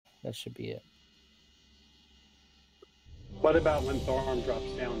That should be it. What about when Thorim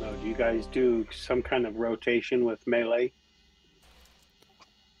drops down, though? Do you guys do some kind of rotation with melee?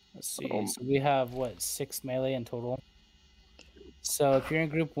 Let's see. So we have, what, 6 melee in total? So if you're in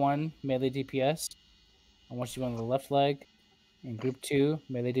group 1, melee DPS, I want you to be on the left leg. In group 2,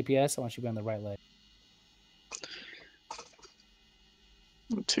 melee DPS, I want you to be on the right leg.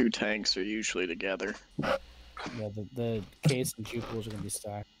 2 tanks are usually together. Yeah, the case and pupils are going to be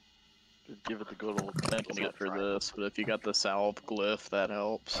stacked. Give it the good old Thanking it for this, but if you got the salve glyph, that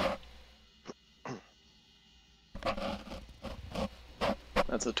helps.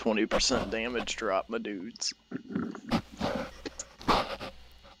 That's a 20% damage drop, my dudes.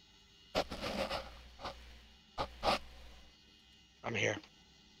 I'm here.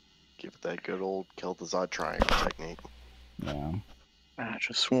 Give it that good old kill the Zod triangle technique. Yeah. I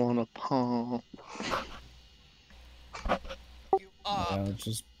just wanna pump. Yeah, let's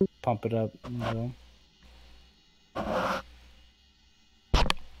just pump it up. I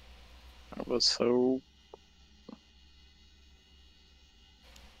was so...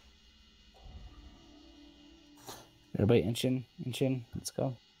 Everybody inch in, inch in. Let's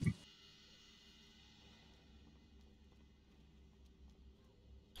go.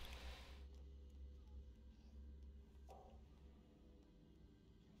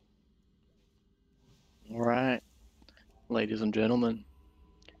 Alright, ladies and gentlemen.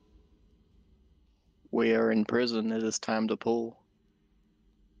 We are in prison. It is time to pull.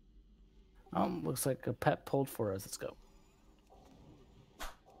 Looks like a pet pulled for us. Let's go.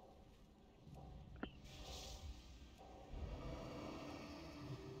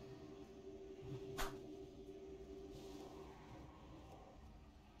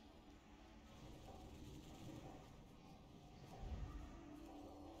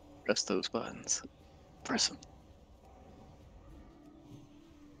 Press those buttons. Press them.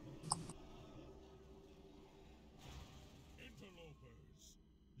 Interlopers,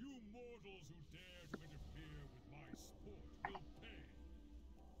 you mortals who dare to interfere with my sport will pay.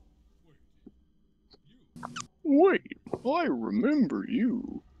 Wait, I remember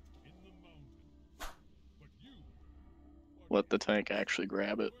you. In the mountain. But you... Let the tank actually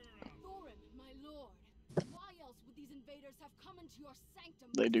grab it. Thorim, my lord. Why else would these invaders have come into your sanctum?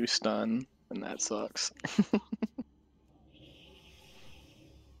 They do stun, and that sucks.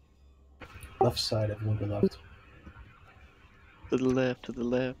 Left side, everyone go left. To the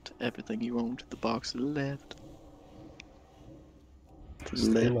left, everything you own to the box to the left. To the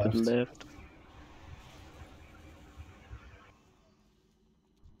Stay left, to the left.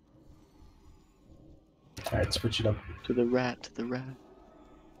 Alright, switch it up. To the right, to the right.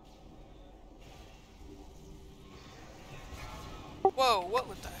 Whoa, what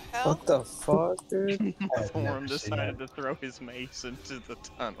the hell? What the fuck, dude? Thorim decided to throw his mace into the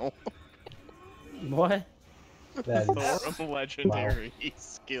tunnel. What? That is Thorim legendary, he's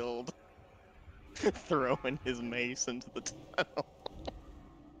skilled. Throwing his mace into the tunnel.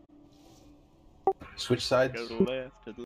 switch sides. Go to the left, to the